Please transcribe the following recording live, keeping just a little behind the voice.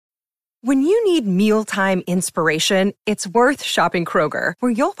When you need mealtime inspiration, it's worth shopping Kroger,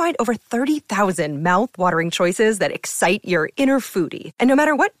 where you'll find over 30,000 mouth-watering choices that excite your inner foodie. And no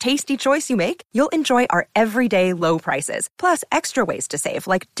matter what tasty choice you make, you'll enjoy our everyday low prices, plus extra ways to save,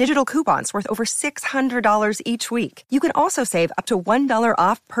 like digital coupons worth over $600 each week. You can also save up to $1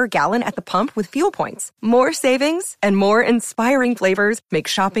 off per gallon at the pump with fuel points. More savings and more inspiring flavors make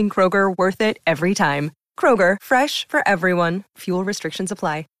shopping Kroger worth it every time. Kroger, fresh for everyone. Fuel restrictions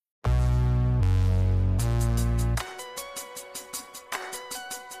apply.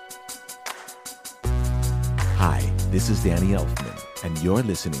 Hi, this is Danny Elfman, and you're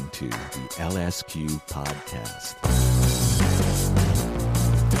listening to the LSQ Podcast.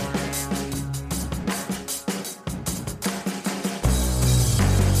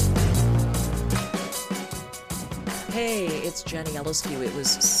 Hey, it's Jenny Elescu. It was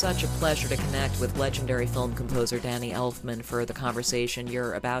such a pleasure to connect with legendary film composer Danny Elfman for the conversation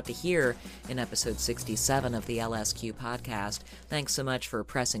you're about to hear in episode 67 of the LSQ podcast. Thanks so much for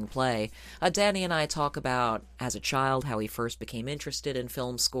pressing play. Danny and I talk about, as a child, how he first became interested in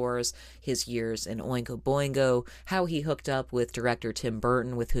film scores, his years in Oingo Boingo, how he hooked up with director Tim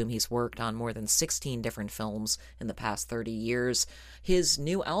Burton, with whom he's worked on more than 16 different films in the past 30 years, his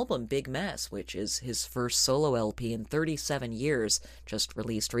new album, Big Mess, which is his first solo LP in 37 years, just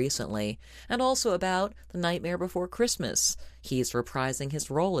released recently, and also about The Nightmare Before Christmas. He's reprising his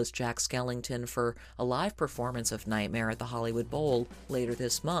role as Jack Skellington for a live performance of Nightmare at the Hollywood Bowl later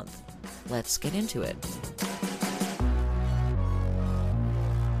this month. Let's get into it.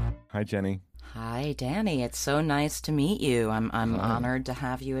 Hi, Jenny. Hi, Danny. It's so nice to meet you. I'm honored to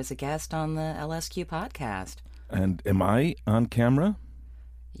have you as a guest on the LSQ podcast. And am I on camera?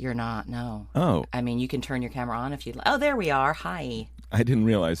 You're not, no. Oh. I mean, you can turn your camera on if you'd like. Oh, there we are. Hi. I didn't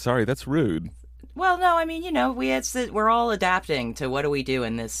realize. Sorry, that's rude. Well, no, I mean, we're all adapting to what do we do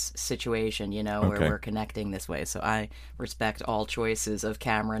in this situation, where we're connecting this way. So I respect all choices of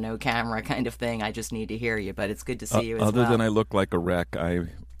camera, no camera kind of thing. I just need to hear you, but it's good to see you as well. Other than I look like a wreck,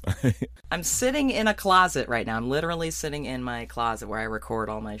 I'm sitting in a closet right now. I'm literally sitting in my closet where I record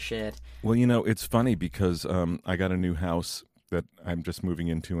all my shit. Well, it's funny because I got a new house that I'm just moving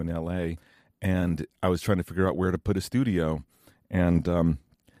into in L.A., and I was trying to figure out where to put a studio, and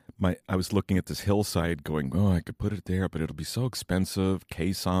I was looking at this hillside going, oh, I could put it there, but it'll be so expensive,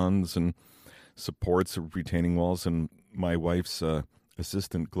 caissons and supports of retaining walls, and my wife's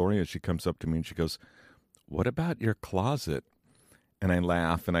assistant, Gloria, she comes up to me and she goes, what about your closet? And I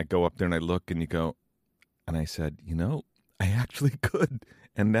laugh, and I go up there, and I look, and I said, I actually could.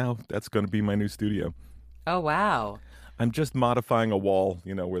 And now that's going to be my new studio. Oh, wow. I'm just modifying a wall,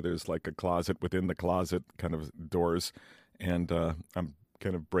 where there's like a closet within the closet kind of doors. And I'm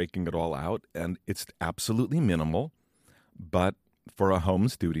kind of breaking it all out. And it's absolutely minimal. But for a home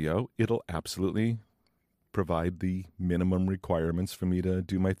studio, it'll absolutely provide the minimum requirements for me to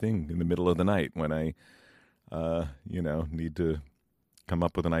do my thing in the middle of the night when I, need to come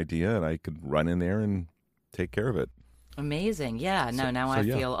up with an idea, and I could run in there and take care of it. Amazing. Yeah. I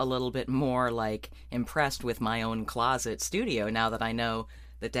feel a little bit more impressed with my own closet studio now that I know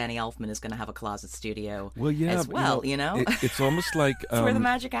that Danny Elfman is going to have a closet studio as well, It's almost like... It's where the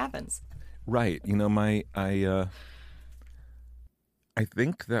magic happens. Right. I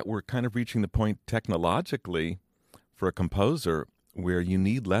think that we're kind of reaching the point technologically for a composer where you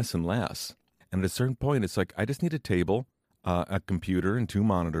need less and less. And at a certain point, it's like, I just need a table, a computer and 2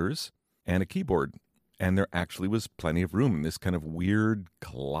 monitors, and a keyboard. And there actually was plenty of room in this kind of weird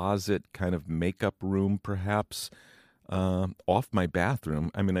closet, kind of makeup room, perhaps, off my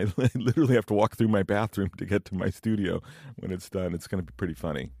bathroom. I mean, I literally have to walk through my bathroom to get to my studio when it's done. It's going to be pretty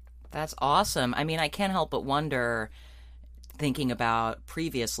funny. That's awesome. I mean, I can't help but wonder, thinking about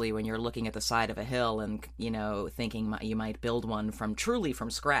previously when you're looking at the side of a hill and, thinking you might build one truly from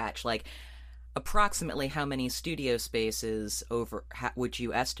scratch, approximately how many studio spaces would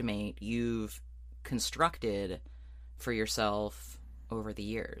you estimate you've constructed for yourself over the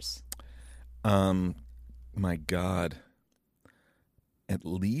years? My God, at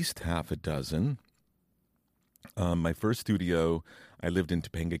least half a dozen. My first studio, I lived in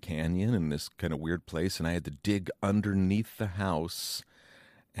Topanga Canyon in this kind of weird place, and I had to dig underneath the house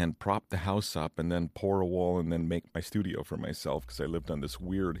and prop the house up and then pour a wall and then make my studio for myself because I lived on this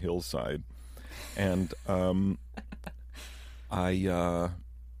weird hillside. And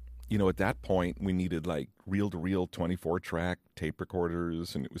at that point, we needed reel-to-reel 24-track tape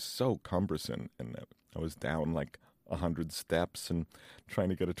recorders, and it was so cumbersome. And I was down 100 steps and trying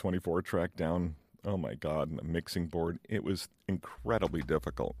to get a 24-track down. Oh my God! And a mixing board. It was incredibly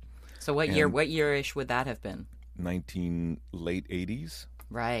difficult. So what year-ish would that have been? Late 80s.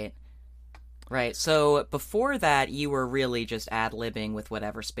 Right. Right. So before that, you were really just ad-libbing with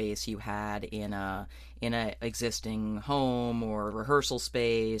whatever space you had in a existing home or rehearsal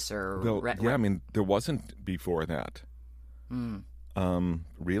space or Well, yeah, I mean, there wasn't before that.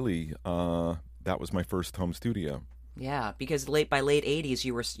 Really, that was my first home studio. Yeah, because by late 80s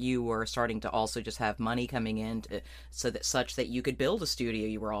you were starting to also just have money coming in such that you could build a studio.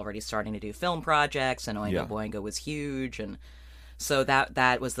 You were already starting to do film projects, and Oingo Yeah. Boingo was huge, and so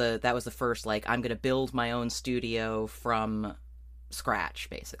that was the first, like, I'm going to build my own studio from scratch,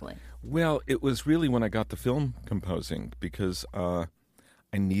 basically. Well, it was really when I got the film composing because I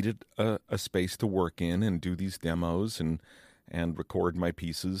needed a space to work in and do these demos and record my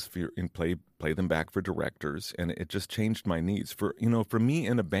pieces and play them back for directors, and it just changed my needs. For me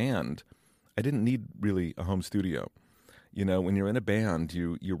in a band, I didn't need really a home studio. When you're in a band,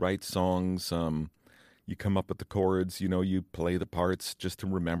 you write songs, you come up with the chords, you play the parts just to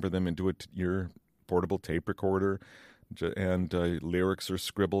remember them and do it to your portable tape recorder, and lyrics are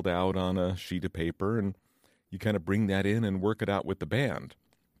scribbled out on a sheet of paper, and you kind of bring that in and work it out with the band.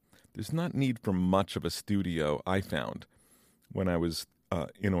 There's not need for much of a studio, I found, when I was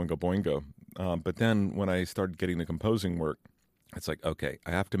in Oingo Boingo. But then when I started getting the composing work, it's like, okay,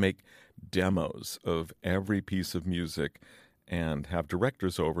 I have to make demos of every piece of music and have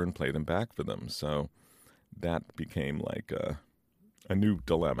directors over and play them back for them. So that became like a new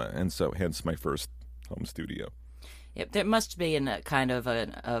dilemma, and so hence my first home studio. Yep, there must be a kind of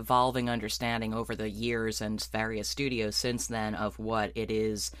an evolving understanding over the years and various studios since then of what it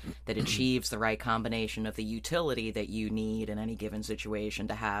is that achieves the right combination of the utility that you need in any given situation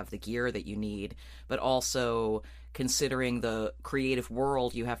to have the gear that you need, but also considering the creative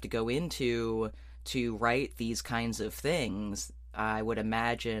world you have to go into to write these kinds of things. I would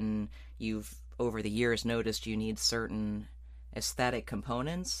imagine you've, over the years, noticed you need certain aesthetic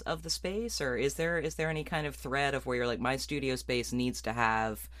components of the space, or is there any kind of thread of where you're like, my studio space needs to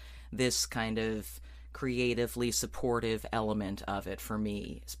have this kind of creatively supportive element of it for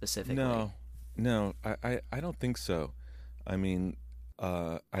me specifically? No, I don't think so. I mean,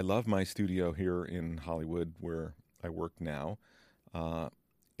 I love my studio here in Hollywood where I work now.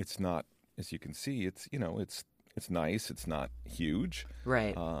 It's not, as you can see, it's nice. It's not huge,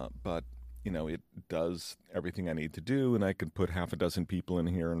 Right. but it does everything I need to do, and I could put half a dozen people in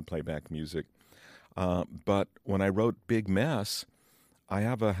here and play back music. But when I wrote Big Mess, I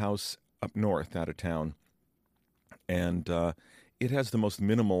have a house up north out of town, and it has the most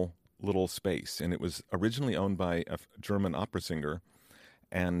minimal little space. And it was originally owned by a German opera singer,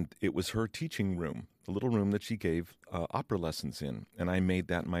 and it was her teaching room, the little room that she gave opera lessons in, and I made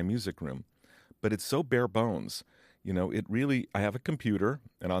that my music room. But it's so bare bones. I have a computer,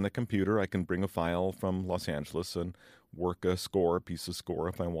 and on the computer I can bring a file from Los Angeles and work a piece of score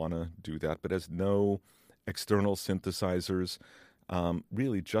if I want to do that, but has no external synthesizers,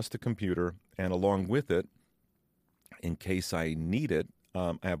 really just a computer. And along with it, in case I need it,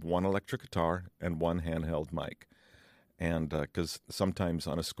 I have one electric guitar and one handheld mic. And because sometimes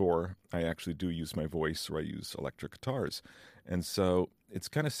on a score, I actually do use my voice, or I use electric guitars. And so it's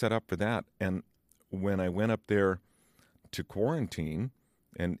kind of set up for that. And when I went up there to quarantine,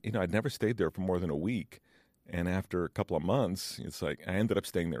 and I'd never stayed there for more than a week, and after a couple of months, it's like I ended up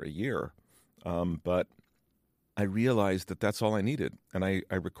staying there a year, but I realized that that's all I needed, and I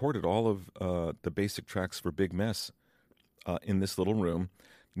recorded all of the basic tracks for Big Mess in this little room,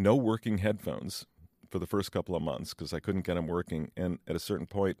 no working headphones for the first couple of months because I couldn't get them working, and at a certain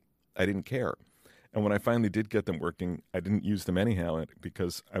point I didn't care. And when I finally did get them working, I didn't use them anyhow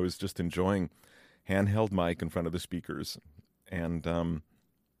because I was just enjoying handheld mic in front of the speakers, and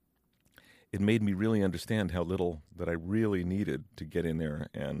it made me really understand how little that I really needed to get in there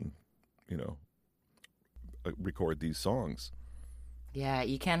and record these songs. Yeah,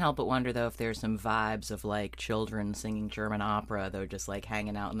 you can't help but wonder, though, if there's some vibes of, like, children singing German opera, though, just, like,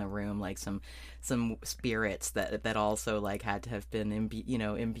 hanging out in the room, like, some spirits that also, like, had to have been,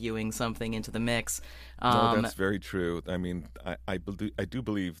 imbuing something into the mix. No, that's very true. I mean, I do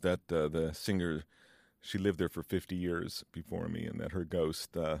believe that the singer, she lived there for 50 years before me, and that her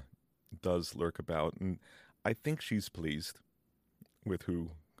ghost does lurk about, and I think she's pleased with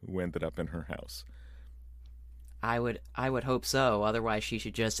who ended up in her house. I would hope so. Otherwise, she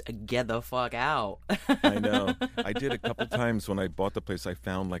should just get the fuck out. I know. I did a couple times when I bought the place. I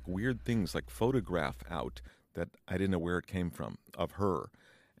found like weird things, like photograph out that I didn't know where it came from of her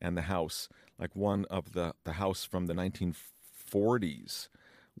and the house. Like one of the house from the 1940s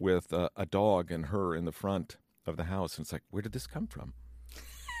with a dog and her in the front of the house. And it's like, where did this come from?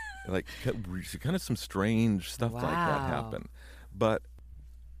 Like kind of some strange stuff like that Wow. happened. But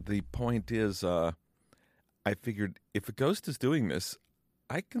the point is, I figured if a ghost is doing this,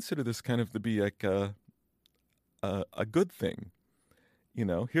 I consider this kind of to be like a good thing. You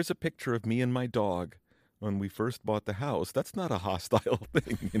know, here's a picture of me and my dog when we first bought the house. That's not a hostile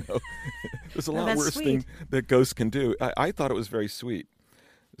thing, you know. There's a lot worse thing that ghosts can do. I thought it was very sweet.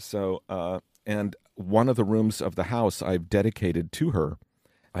 So, and one of the rooms of the house I've dedicated to her.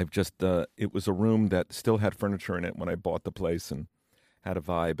 I've just, it was a room that still had furniture in it when I bought the place and had a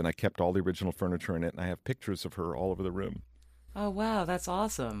vibe, and I kept all the original furniture in it, and I have pictures of her all over the room. Oh, wow, that's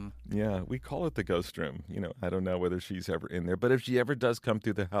awesome. Yeah, we call it the ghost room. You know, I don't know whether she's ever in there, but if she ever does come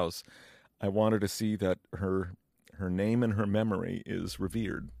through the house, I want her to see that her name and her memory is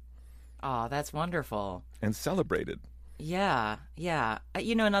revered. Oh, that's wonderful. And celebrated. Yeah, yeah.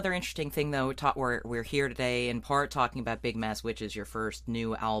 You know, another interesting thing, though, we're here today in part talking about Big Mess, which is your first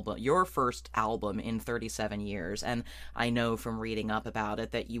album in 37 years. And I know from reading up about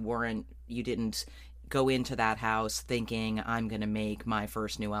it that you didn't go into that house thinking, I'm going to make my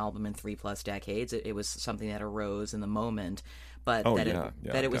first new album in 3+ decades. It was something that arose in the moment, but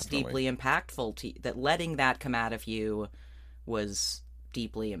it was deeply impactful, that letting that come out of you was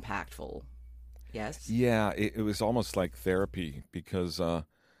deeply impactful. Yes? Yeah, it was almost like therapy because,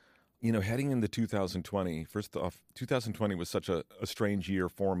 you know, heading into 2020, first off, 2020 was such a strange year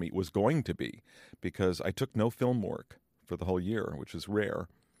for me. It was going to be because I took no film work for the whole year, which is rare.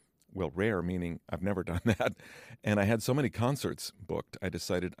 Well, rare meaning I've never done that. And I had so many concerts booked, I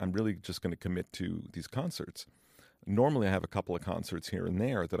decided I'm really just going to commit to these concerts. Normally I have a couple of concerts here and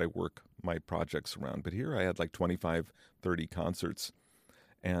there that I work my projects around, but here I had like 25, 30 concerts.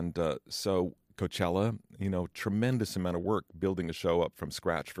 And so Coachella, you know, tremendous amount of work building a show up from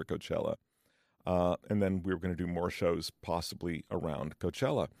scratch for Coachella. And then we were going to do more shows possibly around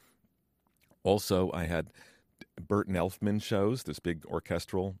Coachella. Also, I had Burton Elfman shows, this big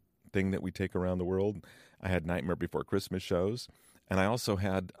orchestral thing that we take around the world. I had Nightmare Before Christmas shows. And I also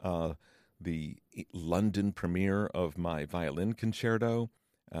had the London premiere of my violin concerto,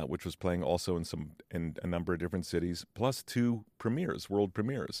 which was playing also in a number of different cities, plus 2 premieres, world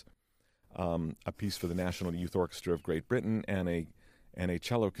premieres. A piece for the National Youth Orchestra of Great Britain and a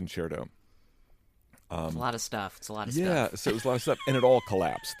cello concerto. It's a lot of stuff. Yeah, so it was a lot of stuff, and it all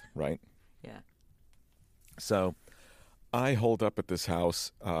collapsed, right? Yeah. So I holed up at this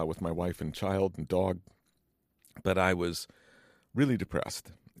house with my wife and child and dog, but I was really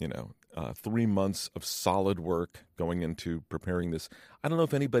depressed, you know. 3 months of solid work going into preparing this. I don't know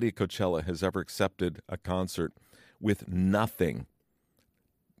if anybody at Coachella has ever accepted a concert with nothing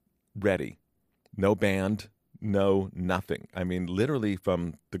ready. No band, no nothing. I mean, literally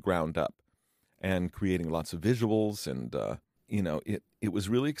from the ground up, and creating lots of visuals. And, you know, it was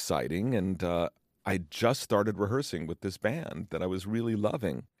really exciting. And I just started rehearsing with this band that I was really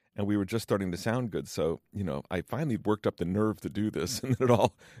loving. And we were just starting to sound good. So, you know, I finally worked up the nerve to do this, and it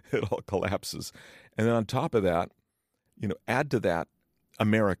all collapses. And then on top of that, you know, add to that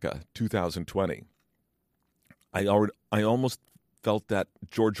America 2020. I almost felt that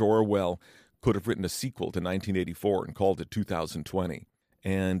George Orwell could have written a sequel to 1984 and called it 2020.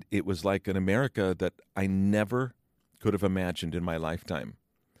 And it was like an America that I never could have imagined in my lifetime,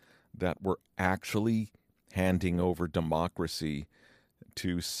 that we're actually handing over democracy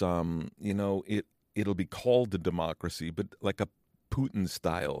to some, you know, it'll be called a democracy, but like a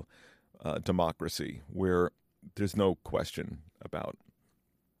Putin-style democracy where there's no question about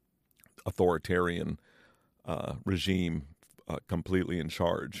authoritarian regime completely in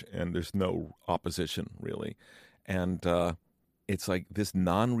charge, and there's no opposition, really. And it's like this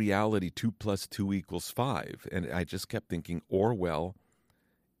non-reality 2 + 2 = 5. And I just kept thinking Orwell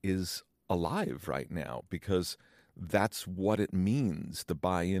is alive right now, because that's what it means to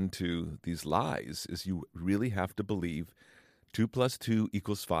buy into these lies, is you really have to believe 2 + 2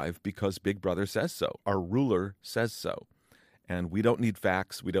 = 5 because Big Brother says so. Our ruler says so. And we don't need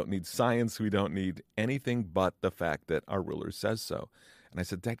facts. We don't need science. We don't need anything but the fact that our ruler says so. And I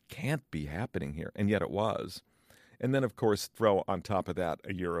said, that can't be happening here. And yet it was. And then, of course, throw on top of that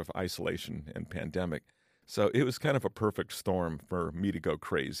a year of isolation and pandemic. So it was kind of a perfect storm for me to go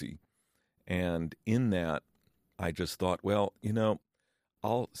crazy. And in that, I just thought, well, you know,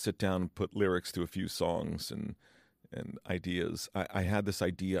 I'll sit down and put lyrics to a few songs and ideas. I had this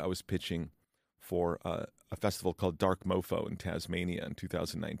idea I was pitching for a festival called Dark Mofo in Tasmania in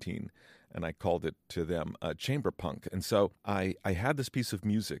 2019, and I called it to them Chamber Punk. And so I had this piece of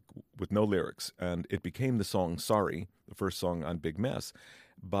music with no lyrics, and it became the song Sorry, the first song on Big Mess,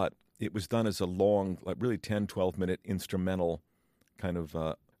 but it was done as a long, like really 10, 12-minute instrumental kind of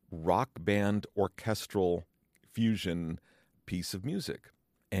rock band orchestral fusion piece of music.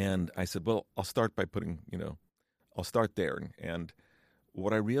 And I said, well, I'll start by I'll start there. And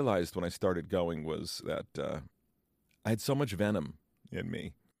what I realized when I started going was that I had so much venom in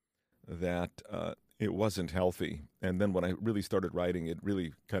me that it wasn't healthy. And then when I really started writing, it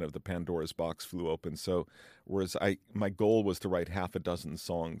really kind of the Pandora's box flew open. So whereas my goal was to write half a dozen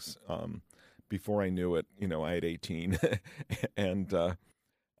songs, before I knew it, I had 18. And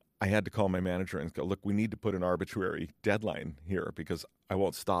I had to call my manager and go, look, we need to put an arbitrary deadline here because I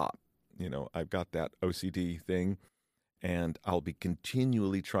won't stop. I've got that OCD thing, and I'll be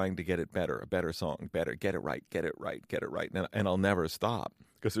continually trying to get it better, a better song, better, get it right, get it right, get it right. And I'll never stop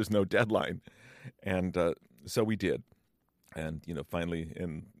because there's no deadline. And so we did. And, finally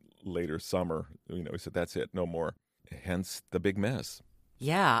in later summer, we said, that's it, no more. Hence the big mess.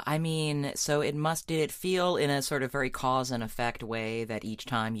 Yeah, I mean, so did it feel in a sort of very cause and effect way that each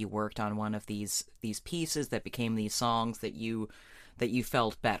time you worked on one of these pieces that became these songs that you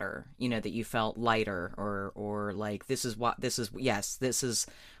felt better, that you felt lighter, or like this is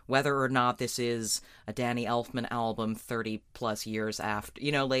whether or not this is a Danny Elfman album 30 plus years after,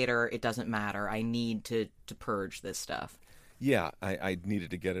 later, it doesn't matter. I need to purge this stuff. Yeah, I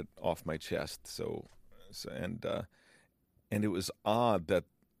needed to get it off my chest. And it was odd that,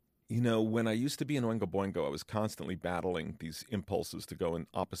 when I used to be in Oingo Boingo, I was constantly battling these impulses to go in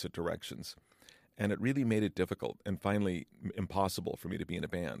opposite directions. And it really made it difficult and finally impossible for me to be in a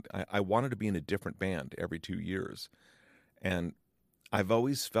band. I wanted to be in a different band every 2 years. And I've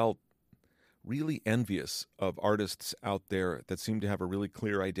always felt really envious of artists out there that seem to have a really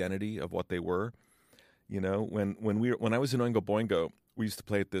clear identity of what they were. When I was in Oingo Boingo, we used to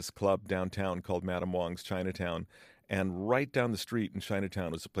play at this club downtown called Madame Wong's Chinatown. And right down the street in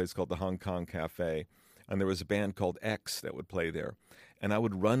Chinatown was a place called the Hong Kong Cafe. And there was a band called X that would play there. And I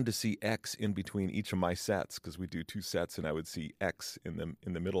would run to see X in between each of my sets because we do 2 sets, and I would see X in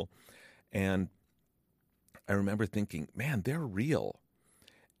the middle. And I remember thinking, man, they're real.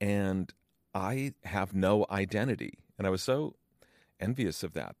 And I have no identity. And I was so envious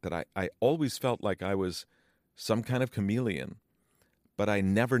of that I always felt like I was some kind of chameleon, but I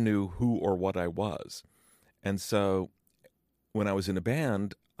never knew who or what I was. And so when I was in a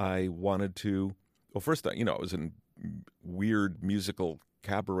band, I wanted to, well, first, I was in weird musical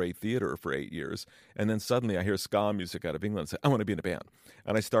cabaret theater for 8 years. And then suddenly I hear ska music out of England and say, I want to be in a band.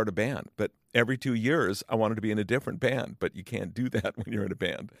 And I start a band. But every 2 years, I wanted to be in a different band. But you can't do that when you're in a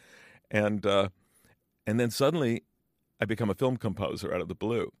band. And then suddenly I become a film composer out of the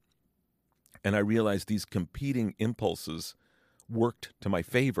blue. And I realized these competing impulses worked to my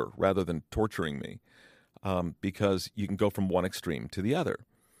favor rather than torturing me. Because you can go from one extreme to the other.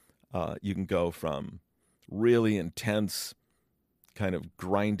 You can go from really intense kind of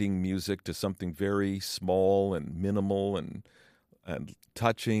grinding music to something very small and minimal and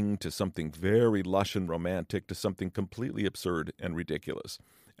touching to something very lush and romantic to something completely absurd and ridiculous.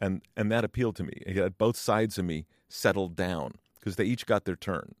 And that appealed to me. It had both sides of me settled down because they each got their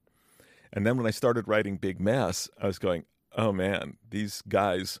turn. And then when I started writing Big Mess, I was going, oh man, these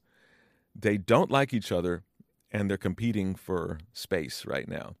guys, they don't like each other, and they're competing for space right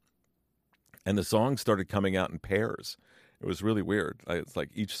now. And the songs started coming out in pairs. It was really weird. It's like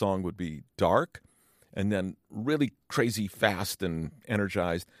each song would be dark, and then really crazy fast and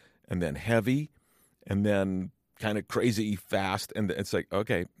energized, and then heavy, and then kind of crazy fast. And it's like,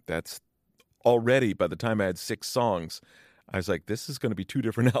 okay, that's already, by the time I had 6 songs, I was like, this is going to be 2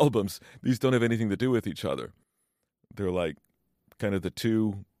 different albums. These don't have anything to do with each other. They're like kind of the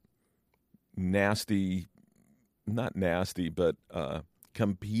 2 nasty, not nasty, but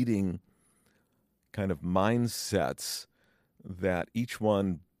competing kind of mindsets that each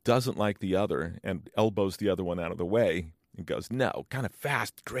one doesn't like the other and elbows the other one out of the way and goes, no, kind of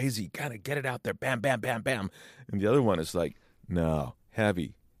fast, crazy, kind of get it out there, bam, bam, bam, bam. And the other one is like, no,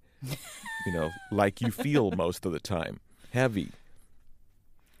 heavy, like you feel most of the time, heavy,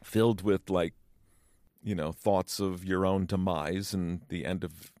 filled with like, thoughts of your own demise and the end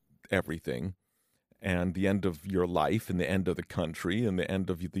of everything, and the end of your life, and the end of the country, and the end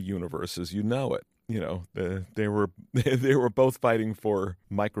of the universe as you know it. They were both fighting for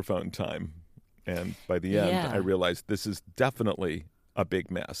microphone time, and by the end, I realized this is definitely a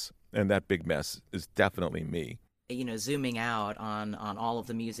big mess, and that big mess is definitely me. Zooming out on all of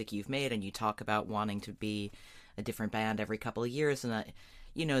the music you've made, and you talk about wanting to be a different band every couple of years, and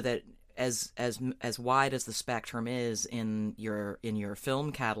that as wide as the spectrum is in your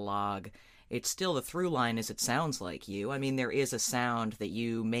film catalog, it's still the through line is it sounds like you. I mean, there is a sound that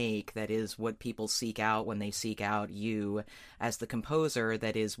you make that is what people seek out when they seek out you as the composer.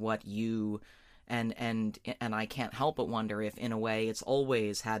 That is what you and I can't help but wonder if, in a way, it's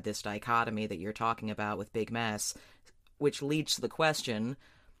always had this dichotomy that you're talking about with Big Mess, which leads to the question,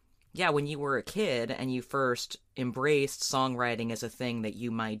 yeah, when you were a kid and you first embraced songwriting as a thing that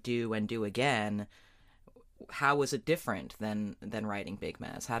you might do and do again, how was it different than writing Big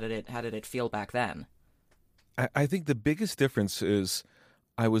Mess? How did it feel back then? I think the biggest difference is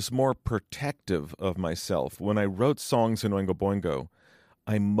I was more protective of myself. When I wrote songs in Oingo Boingo,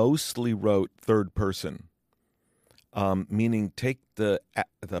 I mostly wrote third person, meaning take the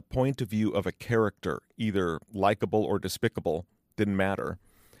point of view of a character, either likable or despicable, didn't matter,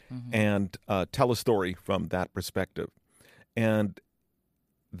 and tell a story from that perspective. And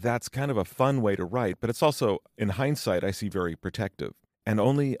that's kind of a fun way to write, but it's also, in hindsight, I see very protective. And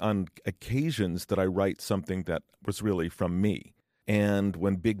only on occasions did I write something that was really from me. And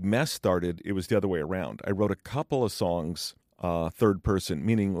when Big Mess started, it was the other way around. I wrote a couple of songs third person,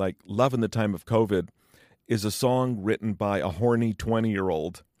 meaning like Love in the Time of COVID is a song written by a horny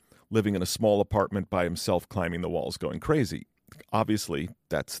 20-year-old living in a small apartment by himself, climbing the walls, going crazy. Obviously,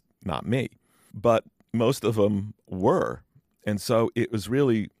 that's not me. But most of them were. And so it was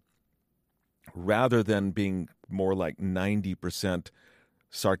really, rather than being more like 90%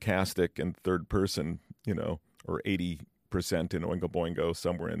 sarcastic and third person, or 80% in Oingo Boingo,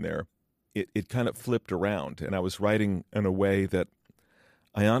 somewhere in there, it kind of flipped around. And I was writing in a way that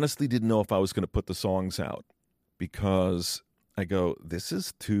I honestly didn't know if I was going to put the songs out, because I go, this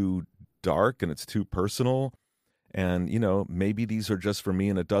is too dark and it's too personal. And, maybe these are just for me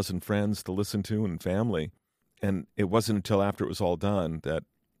and a dozen friends to listen to and family. And it wasn't until after it was all done that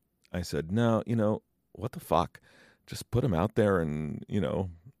I said, no, what the fuck? Just put them out there and,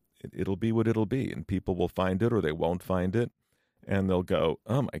 it'll be what it'll be. And people will find it or they won't find it. And they'll go,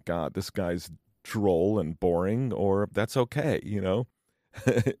 oh, my God, this guy's droll and boring, or that's okay,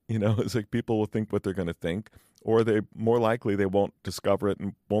 It's like people will think what they're going to think, or more likely they won't discover it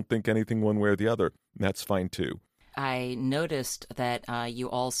and won't think anything one way or the other. And that's fine, too. I noticed that you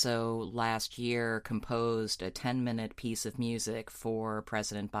also last year composed a 10-minute piece of music for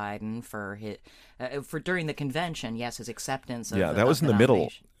President Biden for during the convention. Yes, his acceptance. That was in the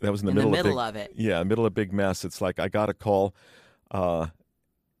middle. That was in the middle of it. Yeah, middle of Big Mess. It's like I got a call,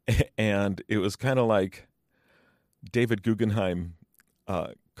 and it was kind of like David Guggenheim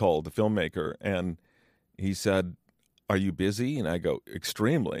called, the filmmaker, and he said, "Are you busy?" And I go,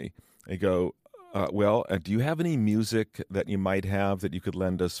 "Extremely." I go, do you have any music that you might have that you could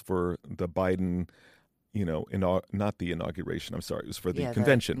lend us for the Biden, not the inauguration, I'm sorry, it was for the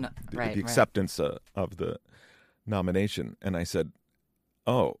convention, the acceptance of the nomination. And I said,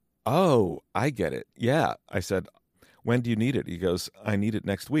 oh, I get it. Yeah. I said, when do you need it? He goes, I need it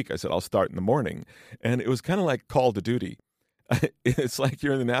next week. I said, I'll start in the morning. And it was kind of like call to duty. It's like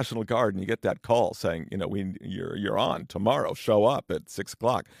you're in the National Guard and you get that call saying, you're on tomorrow, show up at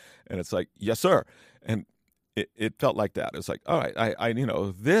 6:00. And it's like, yes, sir. And it felt like that. It's like, all right, I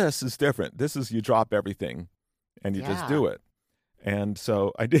this is different. This is, you drop everything and you just do it. And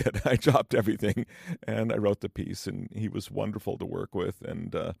so I did. I dropped everything and I wrote the piece, and he was wonderful to work with.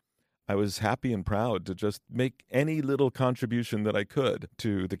 And I was happy and proud to just make any little contribution that I could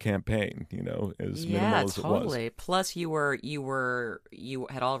to the campaign, as minimal as it was. Totally. Plus, you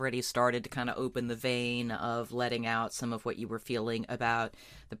had already started to kind of open the vein of letting out some of what you were feeling about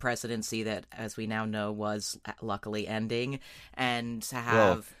the presidency that, as we now know, was luckily ending, and to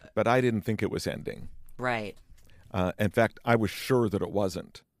have. Well, but I didn't think it was ending. Right. In fact, I was sure that it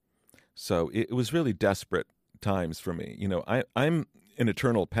wasn't. So it was really desperate times for me. I'm an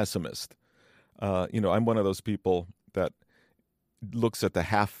eternal pessimist. I'm one of those people that looks at the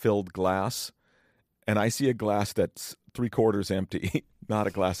half-filled glass, and I see a glass that's 3/4 empty, not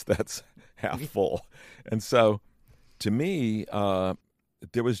a glass that's half full. And so, to me,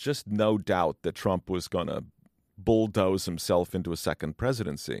 there was just no doubt that Trump was going to bulldoze himself into a second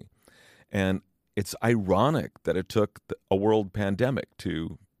presidency. And it's ironic that it took a world pandemic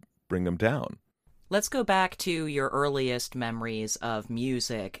to bring him down. Let's go back to your earliest memories of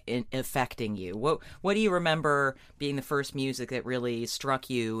music affecting you. What do you remember being the first music that really struck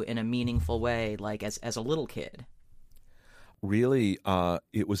you in a meaningful way, like as a little kid? Really,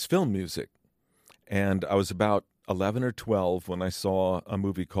 it was film music. And I was about 11 or 12 when I saw a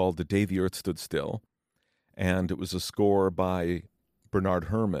movie called The Day the Earth Stood Still. And it was a score by Bernard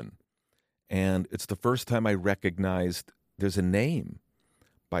Herrmann. And it's the first time I recognized there's a name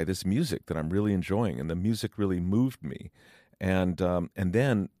by this music that I'm really enjoying, and the music really moved me. And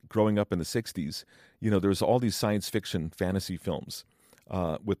then growing up in the 60s, there's all these science fiction fantasy films.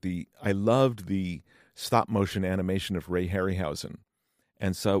 I loved the stop motion animation of Ray Harryhausen,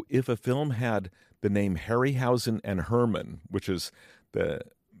 And so if a film had the name Harryhausen and Herman, which is the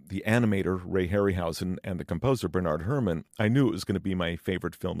animator Ray Harryhausen and the composer Bernard Herrmann, I knew it was going to be my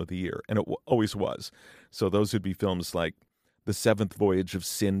favorite film of the year, and it always was. So those would be films like The Seventh Voyage of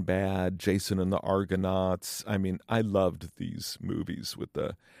Sinbad, Jason and the Argonauts. I mean, I loved these movies with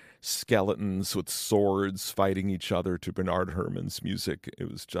the skeletons with swords fighting each other to Bernard Herrmann's music.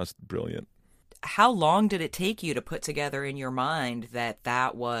 It was just brilliant. How long did it take you to put together in your mind that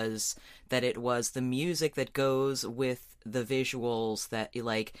it was the music that goes with the visuals,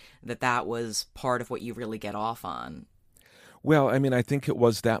 that was part of what you really get off on? Well, I mean, I think it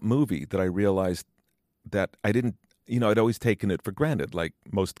was that movie that I realized that I didn't, I'd always taken it for granted, like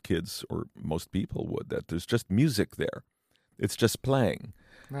most kids or most people would, that there's just music there. It's just playing.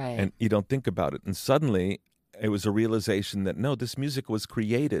 Right. And you don't think about it. And suddenly it was a realization that, no, this music was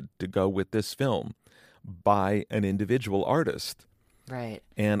created to go with this film by an individual artist. Right.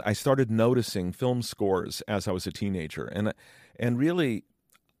 And I started noticing film scores as I was a teenager. And really,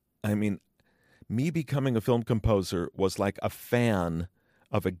 I mean, me becoming a film composer was like a fan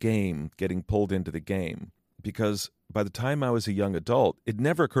of a game getting pulled into the game. Because by the time I was a young adult, it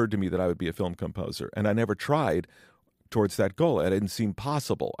never occurred to me that I would be a film composer. And I never tried towards that goal. It didn't seem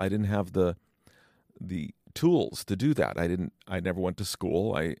possible. I didn't have the tools to do that. I never went to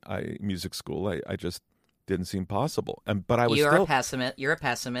school. Music school. I just didn't seem possible. But I was a pessimist. You're a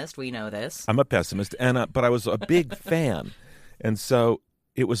pessimist. We know this. I'm a pessimist, but I was a big fan, and so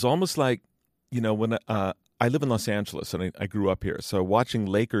it was almost like, when I live in Los Angeles and I grew up here, so watching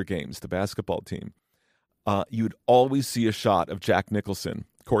Laker games, the basketball team, you'd always see a shot of Jack Nicholson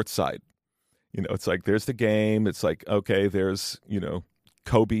courtside. It's like there's the game. It's like, okay, there's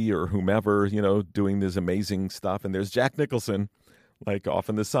Kobe or whomever, doing this amazing stuff. And there's Jack Nicholson, like off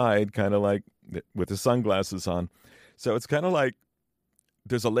on the side, kind of like with his sunglasses on. So it's kind of like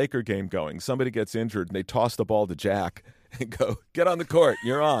there's a Laker game going. Somebody gets injured and they toss the ball to Jack and go, get on the court,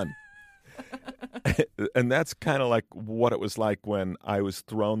 you're on. And that's kind of like what it was like when I was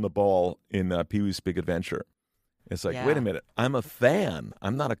thrown the ball in Pee-wee's Big Adventure. It's like, wait a minute, I'm a fan.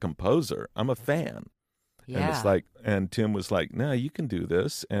 I'm not a composer. I'm a fan. Yeah. And it's like, and Tim was like, no, you can do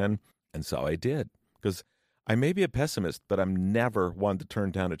this. And so I did, because I may be a pessimist, but I'm never one to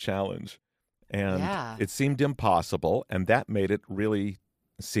turn down a challenge. And it seemed impossible. And that made it really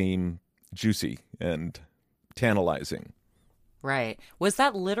seem juicy and tantalizing. Right. Was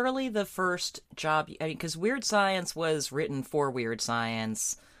that literally the first job? I mean, because Weird Science was written for Weird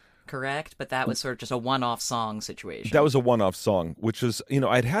Science, correct? But that was sort of just a one-off song situation. That was a one-off song, which is,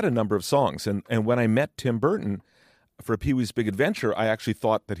 I'd had a number of songs. And when I met Tim Burton for Pee-wee's Big Adventure, I actually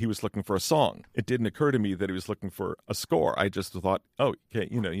thought that he was looking for a song. It didn't occur to me that he was looking for a score. I just thought, oh, okay,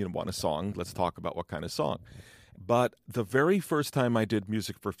 you want a song. Let's talk about what kind of song. But the very first time I did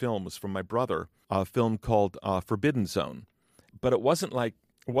music for film was from my brother, a film called Forbidden Zone. But it wasn't like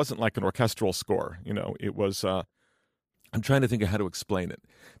an orchestral score. It was, I'm trying to think of how to explain it.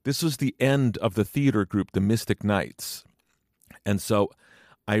 This was the end of the theater group, the Mystic Knights. And so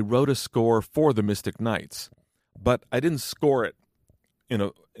I wrote a score for the Mystic Knights, but I didn't score it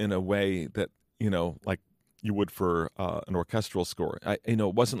in a way that, like you would for an orchestral score.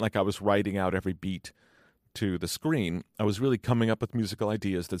 It wasn't like I was writing out every beat to the screen. I was really coming up with musical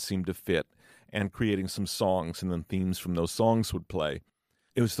ideas that seemed to fit and creating some songs, and then themes from those songs would play.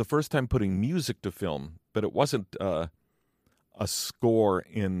 It was the first time putting music to film, but it wasn't a score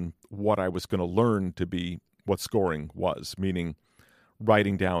in what I was going to learn to be what scoring was, meaning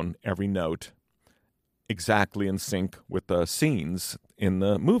writing down every note exactly in sync with the scenes in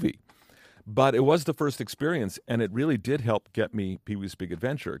the movie. But it was the first experience, and it really did help get me Pee-wee's Big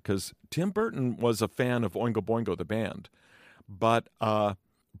Adventure, because Tim Burton was a fan of Oingo Boingo, the band. But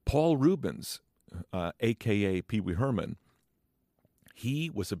Paul Rubens, a.k.a. Pee-wee Herman,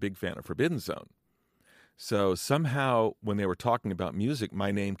 he was a big fan of Forbidden Zone. So somehow when they were talking about music,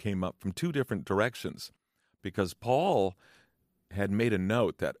 my name came up from two different directions, because Paul had made a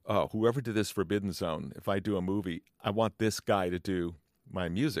note that, whoever did this Forbidden Zone, if I do a movie, I want this guy to do my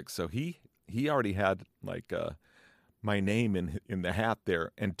music. So he already had my name in the hat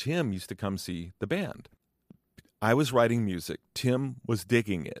there, and Tim used to come see the band. I was writing music. Tim was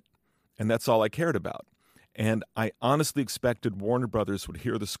digging it, and that's all I cared about. And I honestly expected Warner Brothers would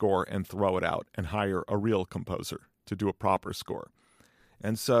hear the score and throw it out and hire a real composer to do a proper score.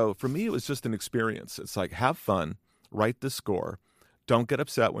 And so for me, it was just an experience. It's like, have fun, write the score, don't get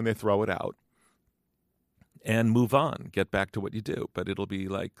upset when they throw it out, and move on, get back to what you do. But it'll be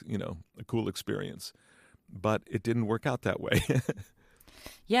like, a cool experience. But it didn't work out that way.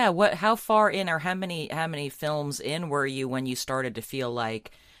 Yeah, how far in, or how many films in were you when you started to feel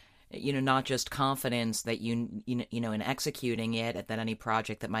like, not just confidence that in executing it, that any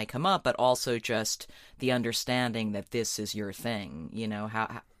project that might come up, but also just the understanding that this is your thing,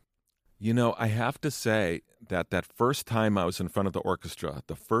 how... I have to say that first time I was in front of the orchestra,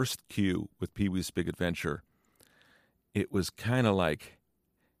 the first cue with Pee-wee's Big Adventure, it was kind of like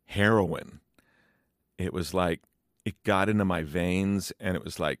heroin. It was like, it got into my veins, and it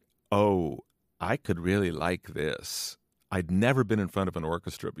was like, oh, I could really like this. I'd never been in front of an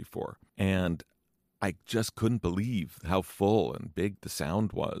orchestra before, and I just couldn't believe how full and big the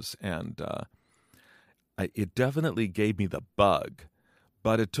sound was. And it definitely gave me the bug.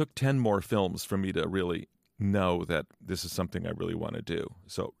 But it took 10 more films for me to really know that this is something I really want to do.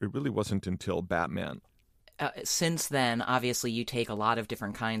 So it really wasn't until Batman. Since then, obviously, you take a lot of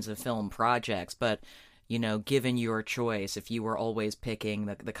different kinds of film projects, but, given your choice, if you were always picking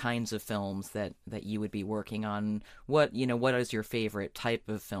the kinds of films that you would be working on, what is your favorite type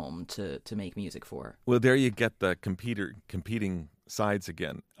of film to make music for? Well, there you get the competing sides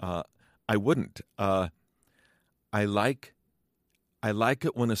again. I wouldn't. I like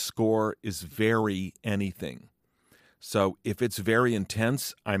it when a score is very anything. So if it's very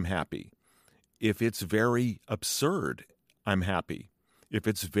intense, I'm happy. If it's very absurd, I'm happy. If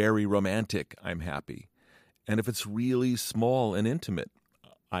it's very romantic, I'm happy. And if it's really small and intimate,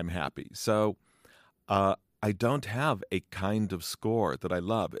 I'm happy. So I don't have a kind of score that I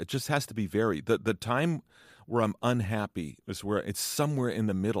love. It just has to be varied. The time where I'm unhappy is where it's somewhere in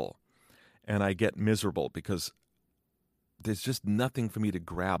the middle, and I get miserable because there's just nothing for me to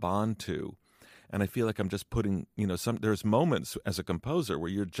grab onto. And I feel like I'm just putting, there's moments as a composer where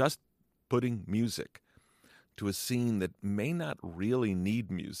you're just putting music to a scene that may not really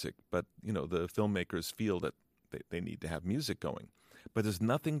need music, but, the filmmakers feel that they need to have music going. But there's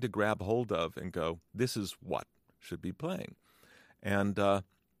nothing to grab hold of and go, this is what should be playing. And, for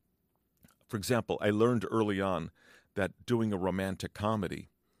example, I learned early on that doing a romantic comedy,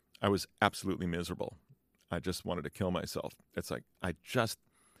 I was absolutely miserable. I just wanted to kill myself. It's like,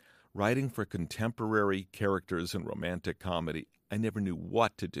 writing for contemporary characters in romantic comedy, I never knew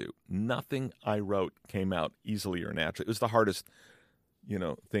what to do. Nothing I wrote came out easily or naturally. It was the hardest,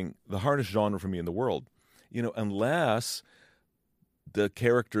 the hardest genre for me in the world. Unless the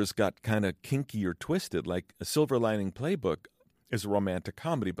characters got kind of kinky or twisted, like A Silver Lining Playbook is a romantic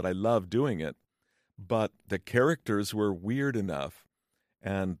comedy, but I love doing it. But the characters were weird enough,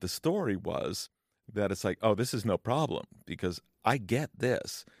 and the story was that it's like, oh, this is no problem because I get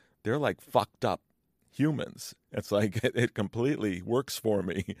this. They're like fucked up humans. It's like it completely works for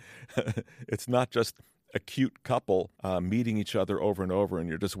me. It's not just a cute couple meeting each other over and over and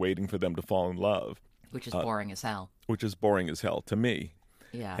you're just waiting for them to fall in love. Which is boring as hell. Which is boring as hell to me.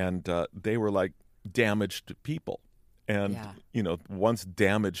 Yeah. And they were like damaged people. And, once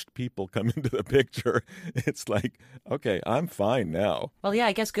damaged people come into the picture, it's like, okay, I'm fine now. Well, yeah,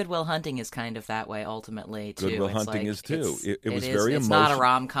 I guess Good Will Hunting is kind of that way ultimately, too. Good Will Hunting is, too. It was very emotional. It's not a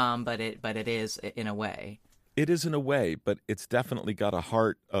rom-com, but it is in a way. It is in a way, but it's definitely got a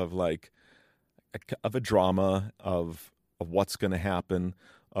heart of like, of a drama, of what's going to happen,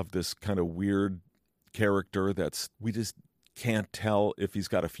 of this kind of weird character we just can't tell if he's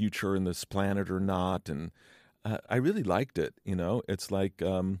got a future in this planet or not, and I really liked it. It's like,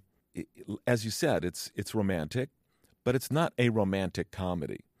 as you said, it's romantic, but it's not a romantic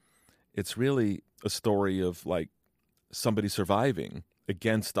comedy. It's really a story of like somebody surviving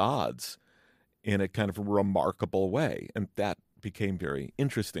against odds in a kind of remarkable way, and that became very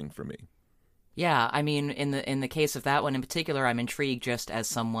interesting for me. Yeah, I mean, in the case of that one in particular, I'm intrigued just as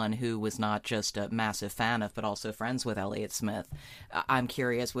someone who was not just a massive fan of, but also friends with Elliott Smith. I'm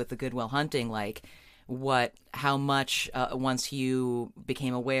curious with the Good Will Hunting, like, how much, once you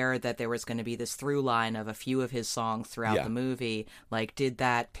became aware that there was going to be this through line of a few of his songs throughout the movie, like, did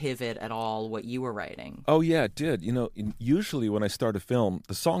that pivot at all what you were writing? Oh, yeah, it did. Usually when I start a film,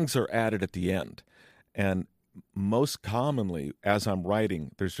 the songs are added at the end. And most commonly, as I'm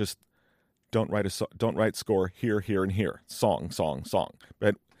writing, there's just, don't write score here, here, and here. Song.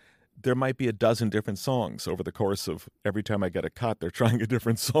 But there might be a dozen different songs over the course of every time I get a cut, they're trying a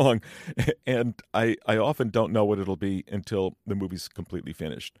different song. And I often don't know what it'll be until the movie's completely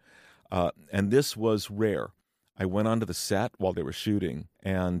finished. And this was rare. I went onto the set while they were shooting,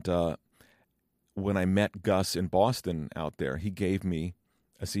 and when I met Gus in Boston out there, he gave me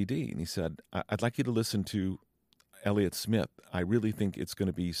a CD, and he said, I'd like you to listen to Elliott Smith. I really think it's going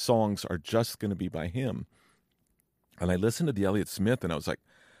to be, songs are just going to be by him. And I listened to the Elliott Smith, and I was like,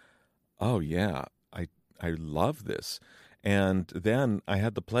 oh, yeah, I love this. And then I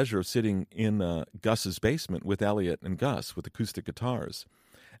had the pleasure of sitting in Gus's basement with Elliot and Gus with acoustic guitars.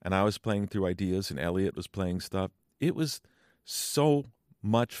 And I was playing through ideas and Elliot was playing stuff. It was so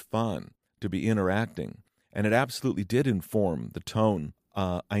much fun to be interacting. And it absolutely did inform the tone.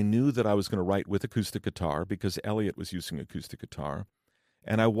 I knew that I was going to write with acoustic guitar because Elliot was using acoustic guitar.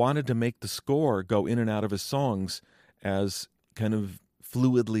 And I wanted to make the score go in and out of his songs as kind of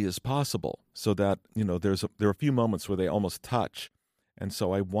fluidly as possible, so that, there are a few moments where they almost touch. And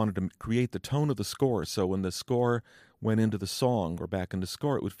so I wanted to create the tone of the score, so when the score went into the song or back into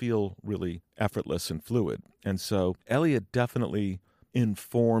score, it would feel really effortless and fluid. And so Elliot definitely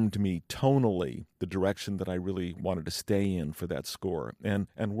informed me tonally the direction that I really wanted to stay in for that score. And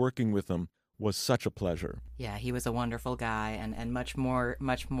working with him was such a pleasure. Yeah, he was a wonderful guy and much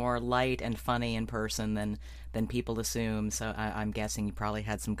more light and funny in person than people assume. So I'm guessing you probably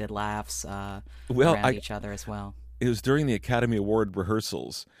had some good laughs around each other as well. It was during the Academy Award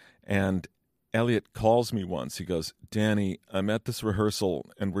rehearsals, and Elliot calls me once. He goes, "Danny, I'm at this rehearsal,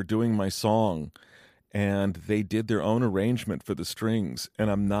 and we're doing my song, and they did their own arrangement for the strings, and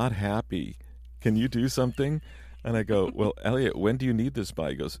I'm not happy. Can you do something?" And I go, "Well, Elliot, when do you need this by?"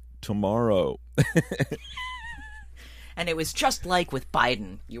 He goes, "Tomorrow." And it was just like with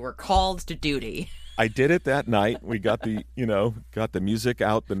Biden. You were called to duty. I did it that night. We got the music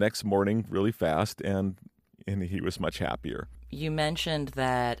out the next morning really fast, and he was much happier. You mentioned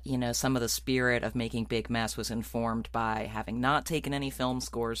that, some of the spirit of making Big Mess was informed by having not taken any film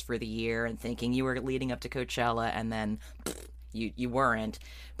scores for the year and thinking you were leading up to Coachella, and then you weren't.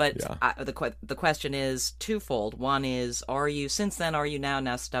 But yeah. The question is twofold. One is, are you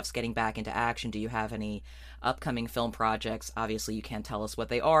now stuff's getting back into action? Do you have any upcoming film projects? Obviously you can't tell us what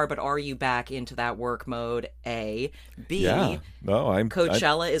they are, but are you back into that work mode? A. B. Yeah. No,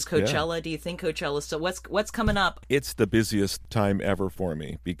 Coachella. Is Coachella, yeah. Do you think Coachella still, what's coming up? It's the busiest time ever for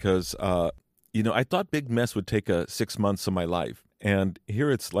me because I thought Big Mess would take 6 months of my life. And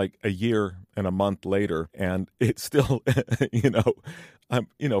here it's like a year and a month later, and it's still, I'm,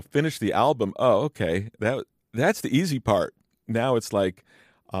 finished the album. Oh, okay. That's the easy part. Now it's like,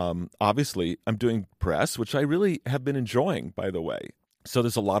 obviously I'm doing press, which I really have been enjoying, by the way. So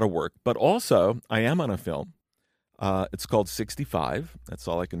there's a lot of work, but also I am on a film. It's called 65. That's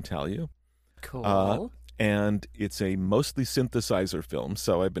all I can tell you. Cool. And it's a mostly synthesizer film.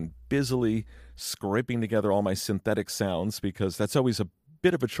 So I've been busily scraping together all my synthetic sounds because that's always a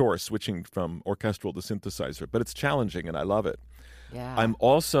bit of a chore switching from orchestral to synthesizer, but it's challenging and I love it. Yeah. I'm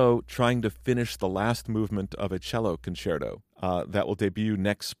also trying to finish the last movement of a cello concerto that will debut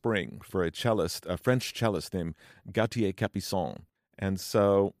next spring for a French cellist named Gautier Capuçon. And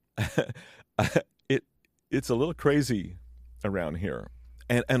so it's a little crazy around here.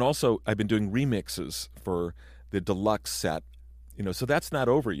 And also I've been doing remixes for the deluxe set, so that's not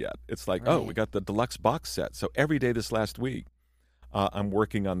over yet. It's like, right. Oh, we got the deluxe box set. So every day this last week, I'm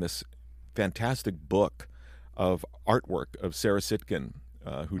working on this fantastic book of artwork of Sarah Sitkin,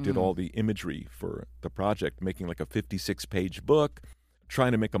 who did all the imagery for the project, making like a 56-page book,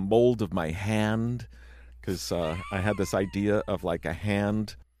 trying to make a mold of my hand, because I had this idea of like a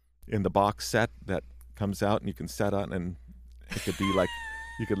hand in the box set that comes out and you can set on, and it could be like,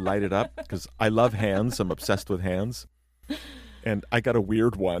 you could light it up, because I love hands. I'm obsessed with hands. And I got a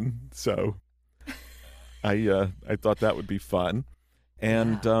weird one, so I thought that would be fun.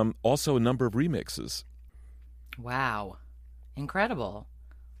 And also a number of remixes. Wow. Incredible.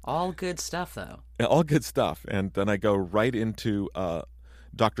 All good stuff, though. Yeah, all good stuff. And then I go right into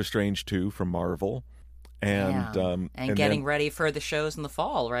Doctor Strange 2 from Marvel. And getting ready for the shows in the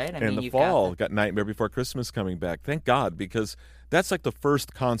fall, right? In the fall, got Nightmare Before Christmas coming back. Thank God, because that's like the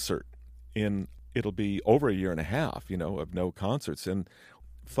first concert it'll be over a year and a half, of no concerts. And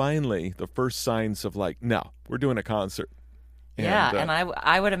finally, the first signs of like, no, we're doing a concert. And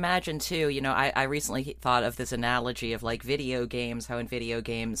I would imagine, too, I recently thought of this analogy of like video games, how in video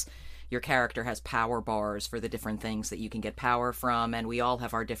games your character has power bars for the different things that you can get power from, and we all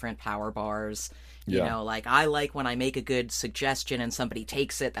have our different power bars. You know, like I like when I make a good suggestion and somebody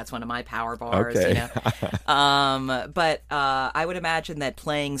takes it. That's one of my power bars. Okay. But I would imagine that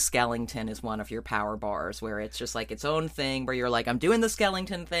playing Skellington is one of your power bars, where it's just like its own thing, where you're like, I'm doing the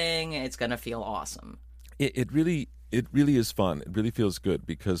Skellington thing. It's gonna feel awesome. It really is fun. It really feels good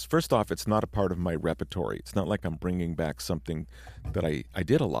because, first off, it's not a part of my repertory. It's not like I'm bringing back something that I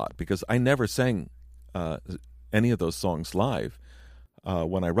did a lot, because I never sang any of those songs live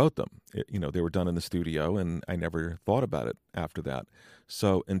when I wrote them. They were done in the studio, and I never thought about it after that.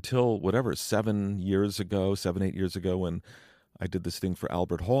 So until 7, 8 years ago, when I did this thing for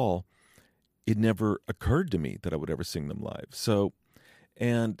Albert Hall, it never occurred to me that I would ever sing them live. So,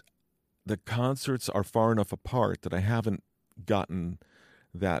 and the concerts are far enough apart that I haven't gotten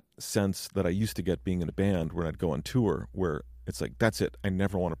that sense that I used to get being in a band where I'd go on tour, where it's like, that's it. I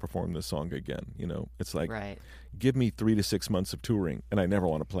never want to perform this song again. You know, it's like, Right. give me 3 to 6 months of touring and I never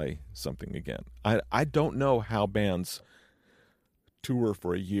want to play something again. I don't know how bands tour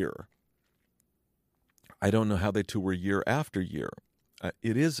for a year. I don't know how they tour year after year.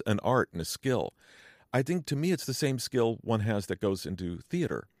 It is an art and a skill. I think to me it's the same skill one has that goes into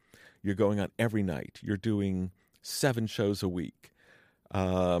theater. You're going on every night. You're doing 7 shows a week,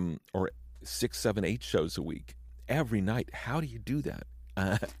 or 6, 7, 8 shows a week every night. How do you do that?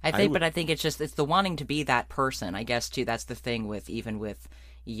 I think it's the wanting to be that person. I guess too. That's the thing with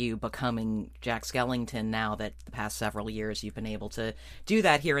you becoming Jack Skellington. Now that the past several years you've been able to do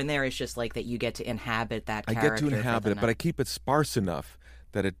that here and there. It's just like that you get to inhabit that character. I get to inhabit it, but I keep it sparse enough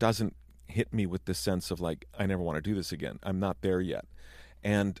that it doesn't hit me with this sense of like, I never want to do this again. I'm not there yet.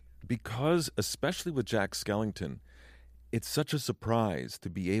 And because, especially with Jack Skellington, it's such a surprise to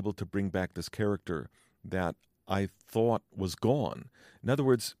be able to bring back this character that I thought was gone. In other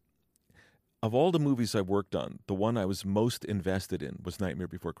words, of all the movies I've worked on, the one I was most invested in was Nightmare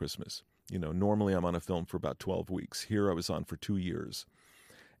Before Christmas. You know, normally I'm on a film for about 12 weeks. Here I was on for 2 years.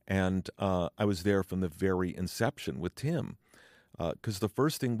 And I was there from the very inception with Tim. Because the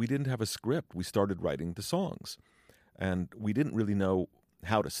first thing, we didn't have a script. We started writing the songs. And we didn't really know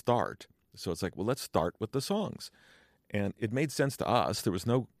how to start. So it's like, well, let's start with the songs. And it made sense to us. There was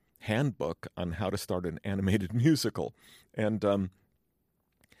no handbook on how to start an animated musical. And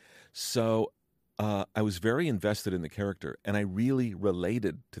so I was very invested in the character, and I really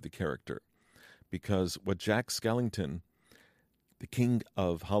related to the character because what Jack Skellington, the king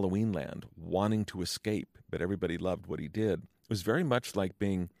of Halloween Land, wanting to escape, but everybody loved what he did, was very much like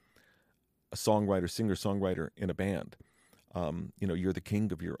being a songwriter, singer-songwriter in a band. You know, you're the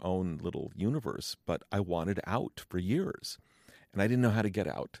king of your own little universe, but I wanted out for years, and I didn't know how to get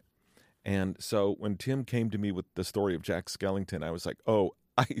out. And so when Tim came to me with the story of Jack Skellington, I was like, oh,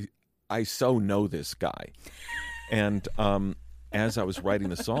 I so know this guy. And as I was writing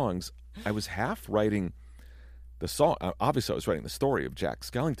the songs, I was half writing the song. Obviously, I was writing the story of Jack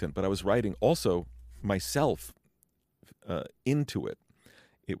Skellington, but I was writing also myself into it.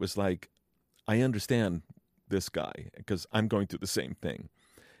 It was like, I understand this guy because I'm going through the same thing.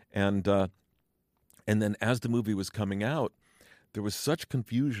 And then as the movie was coming out, there was such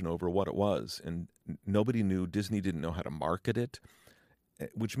confusion over what it was, and nobody knew. Disney didn't know how to market it,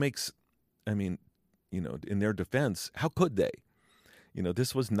 which makes, I mean, you know, in their defense, how could they? You know,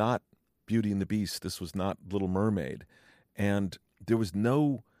 this was not Beauty and the Beast. This was not Little Mermaid. And there was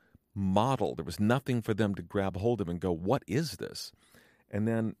no model. There was nothing for them to grab hold of and go, what is this? And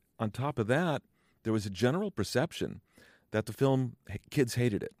then on top of that, there was a general perception that the film, kids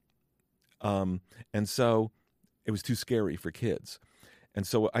hated it. And so it was too scary for kids. And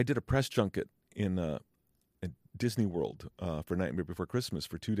so I did a press junket in Disney World for Nightmare Before Christmas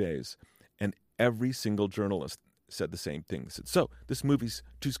for 2 days. And every single journalist said the same thing. They said, so this movie's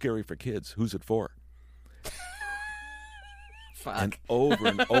too scary for kids. Who's it for? Fuck. And over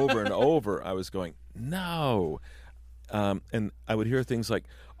and over and over, I was going, no. And I would hear things like,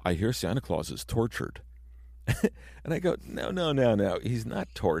 I hear Santa Claus is tortured. And I go, no. He's not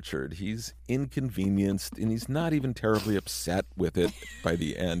tortured. He's inconvenienced, and he's not even terribly upset with it by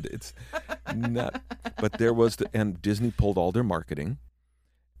the end. It's not. But there was, and Disney pulled all their marketing,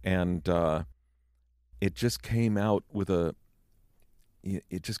 and it just came out with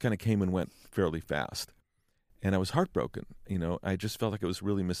it just kind of came and went fairly fast. And I was heartbroken. You know, I just felt like it was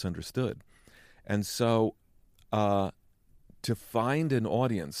really misunderstood. And so to find an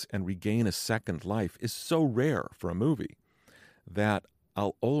audience and regain a second life is so rare for a movie that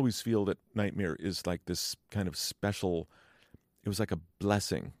I'll always feel that Nightmare is like this kind of special, it was like a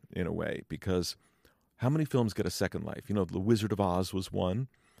blessing in a way, because how many films get a second life? You know, The Wizard of Oz was one.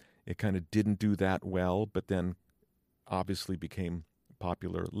 It kind of didn't do that well, but then obviously became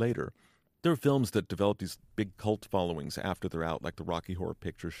popular later. There are films that develop these big cult followings after they're out, like the Rocky Horror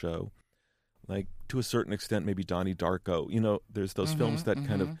Picture Show. Like, to a certain extent, maybe Donnie Darko. You know, there's those films that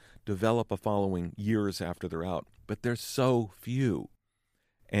kind of develop a following years after they're out. But there's so few.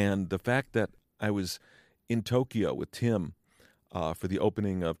 And the fact that I was in Tokyo with Tim for the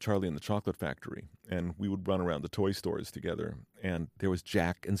opening of Charlie and the Chocolate Factory, and we would run around the toy stores together, and there was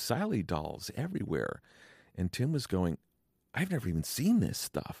Jack and Sally dolls everywhere. And Tim was going, I've never even seen this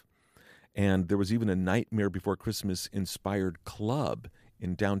stuff. And there was even a Nightmare Before Christmas inspired club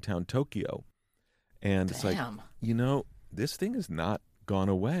in downtown Tokyo. And it's like, you know, this thing has not gone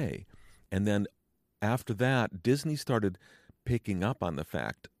away. And then after that, Disney started picking up on the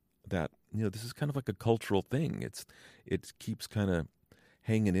fact that, this is kind of like a cultural thing. It keeps kind of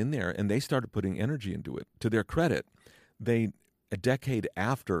hanging in there, and they started putting energy into it. To their credit, a decade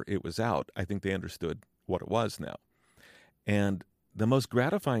after it was out, I think they understood what it was now. And the most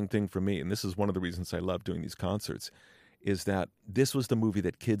gratifying thing for me, and this is one of the reasons I love doing these concerts, is that this was the movie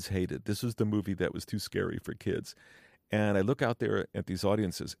that kids hated. This was the movie that was too scary for kids. And I look out there at these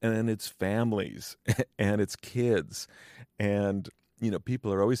audiences, and it's families, and it's kids. And,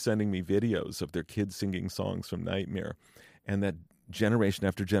 people are always sending me videos of their kids singing songs from Nightmare. And that generation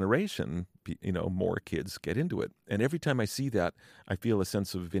after generation, more kids get into it. And every time I see that, I feel a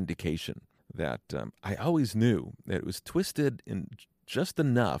sense of vindication that I always knew that it was twisted in just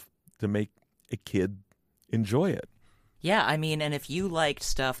enough to make a kid enjoy it. Yeah, I mean, and if you liked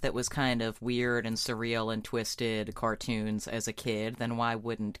stuff that was kind of weird and surreal and twisted cartoons as a kid, then why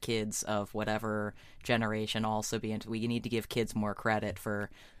wouldn't kids of whatever generation also be into? We need to give kids more credit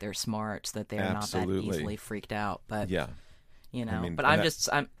for their smarts, that they're Absolutely. Not that easily freaked out. But yeah. But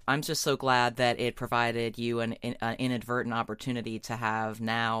I'm just so glad that it provided you an inadvertent opportunity to have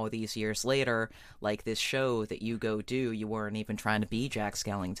now, these years later, like this show that you go do. You weren't even trying to be Jack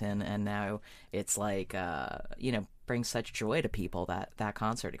Skellington, and now it's like brings such joy to people, that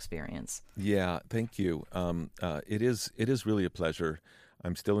concert experience. Yeah, thank you. It is really a pleasure.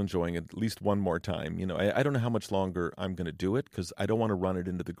 I'm still enjoying it at least one more time. I don't know how much longer I'm going to do it, because I don't want to run it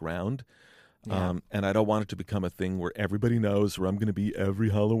into the ground. Yeah. And I don't want it to become a thing where everybody knows where I'm going to be every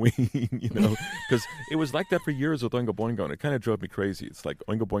Halloween, because it was like that for years with Oingo Boingo, and it kind of drove me crazy. It's like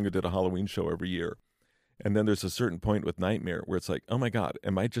Oingo Boingo did a Halloween show every year. And then there's a certain point with Nightmare where it's like, oh my God,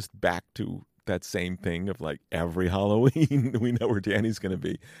 am I just back to that same thing of like every Halloween we know where Danny's going to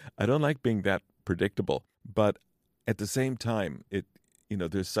be? I don't like being that predictable. But at the same time,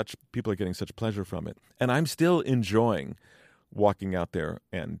 there's people are getting such pleasure from it. And I'm still enjoying walking out there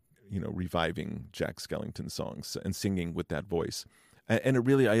and reviving Jack Skellington songs and singing with that voice. And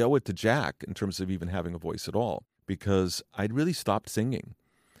I owe it to Jack in terms of even having a voice at all, because I'd really stopped singing.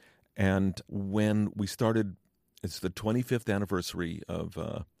 And when we started, it's the 25th anniversary of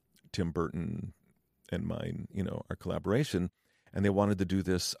Tim Burton and mine, our collaboration, and they wanted to do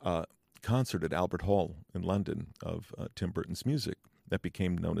this concert at Albert Hall in London of Tim Burton's music that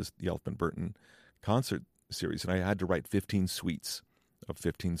became known as the Elfman Burton Concert Series. And I had to write 15 suites of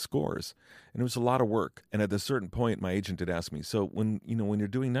 15 scores, and it was a lot of work. And at a certain point, my agent had asked me, so when you're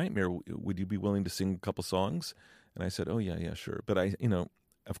doing Nightmare, would you be willing to sing a couple songs? And I said, oh yeah, sure. But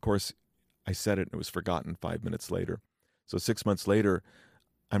of course I said it and it was forgotten 5 minutes later. So 6 months later,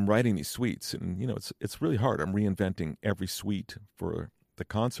 I'm writing these suites, and it's really hard. I'm reinventing every suite for the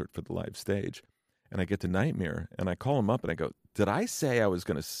concert, for the live stage. And I get to Nightmare, and I call him up and I go, did I say I was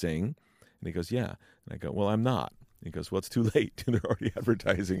going to sing? And he goes, yeah. And I go, well, I'm not. He goes, well, it's too late. They're already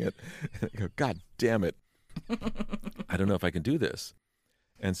advertising it. And I go, God damn it. I don't know if I can do this.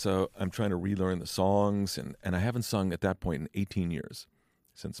 And so I'm trying to relearn the songs, and I haven't sung at that point in 18 years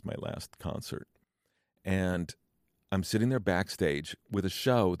since my last concert. And I'm sitting there backstage with a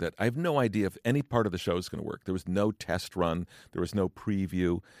show that I have no idea if any part of the show is going to work. There was no test run. There was no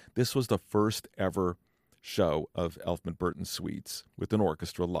preview. This was the first ever show of Elfman Burton Suites with an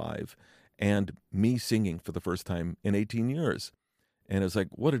orchestra live, and me singing for the first time in 18 years. And it was like,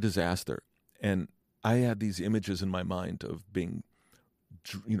 what a disaster. And I had these images in my mind of being,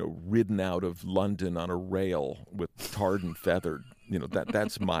 ridden out of London on a rail with tarred and feathered.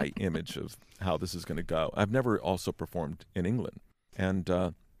 That's my image of how this is going to go. I've never also performed in England. And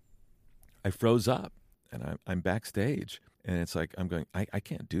I froze up, and I'm backstage. And it's like, I'm going, I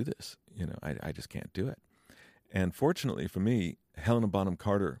can't do this. I just can't do it. And fortunately for me, Helena Bonham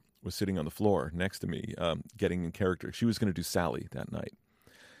Carter was sitting on the floor next to me, getting in character. She was going to do Sally that night.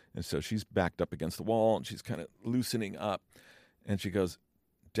 And so she's backed up against the wall, and she's kind of loosening up. And she goes,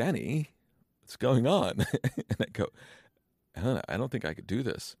 Danny, what's going on? And I go, Helena, I don't think I could do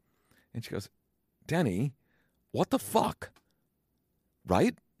this. And she goes, Danny, what the fuck?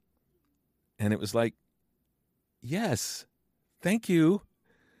 Right? And it was like, yes, thank you.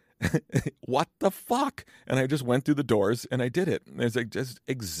 What the fuck? And I just went through the doors and I did it. And it's like just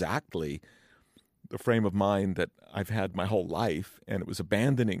exactly the frame of mind that I've had my whole life, and it was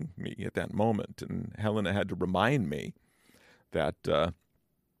abandoning me at that moment. And Helena had to remind me that,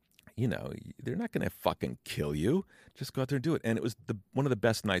 they're not going to fucking kill you. Just go out there and do it. And it was one of the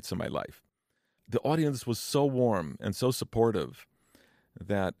best nights of my life. The audience was so warm and so supportive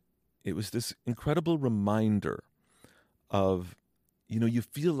that it was this incredible reminder of, you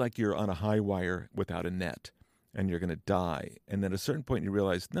feel like you're on a high wire without a net. and you're going to die. And then at a certain point you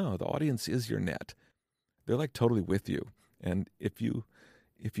realize, no, the audience is your net. They're like totally with you. And if you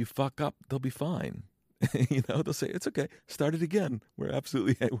fuck up, they'll be fine. They'll say, it's okay, start it again. We're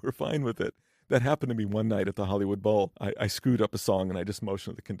fine with it. That happened to me one night at the Hollywood Bowl. I screwed up a song and I just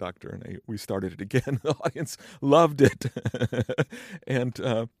motioned to the conductor and we started it again. The audience loved it. And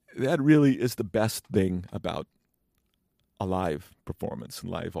that really is the best thing about a live performance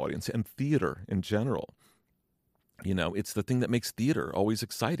and live audience and theater in general. It's the thing that makes theater always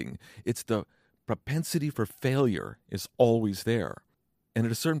exciting. It's the propensity for failure is always there. And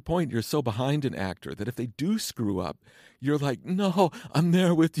at a certain point, you're so behind an actor that if they do screw up, you're like, no, I'm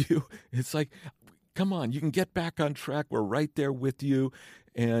there with you. It's like, come on, you can get back on track. We're right there with you.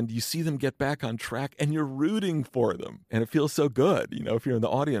 And you see them get back on track and you're rooting for them. And it feels so good, if you're in the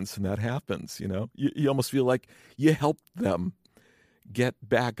audience and that happens, you almost feel like you helped them get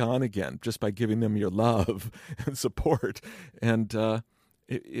back on again just by giving them your love and support. And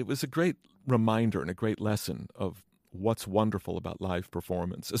it was a great reminder and a great lesson of what's wonderful about live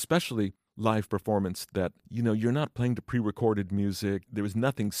performance, especially live performance that, you're not playing to pre-recorded music. There is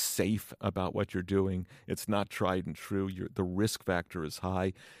nothing safe about what you're doing. It's not tried and true. The risk factor is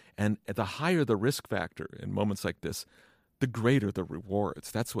high. And the higher the risk factor in moments like this, the greater the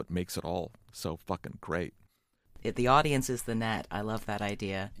rewards. That's what makes it all so fucking great. The audience is the net. I love that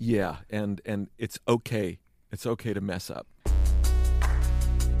idea. Yeah, and it's okay. It's okay to mess up.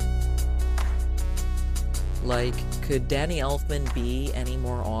 Like, could Danny Elfman be any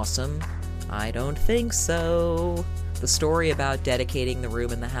more awesome? I don't think so. The story about dedicating the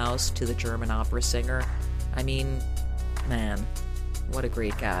room in the house to the German opera singer, I mean, man, what a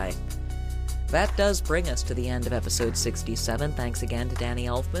great guy. That does bring us to the end of episode 67. Thanks again to Danny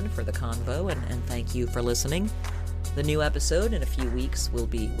Elfman for the convo, and thank you for listening. The new episode in a few weeks will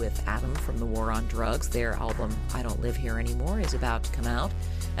be with Adam from The War on Drugs. Their album, I Don't Live Here Anymore, is about to come out.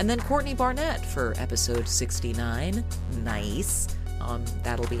 And then Courtney Barnett for episode 69. Nice.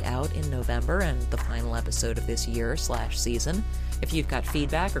 That'll be out in November and the final episode of this year/season. If you've got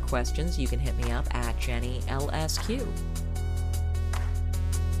feedback or questions, you can hit me up at JennyLSQ.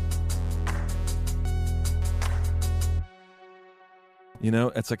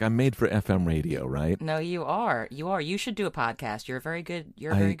 It's like I'm made for FM radio, right? No, you are. You should do a podcast. You're a very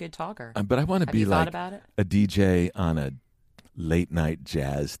good talker. But I want to be like about it? a DJ on a late night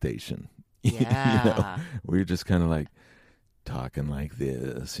jazz station. Yeah. Where you're just kind of like talking like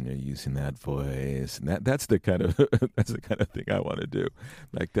this and you're using that voice. And that's the kind of thing I want to do.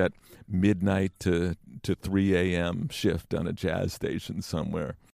 Like that midnight to 3 a.m. shift on a jazz station somewhere.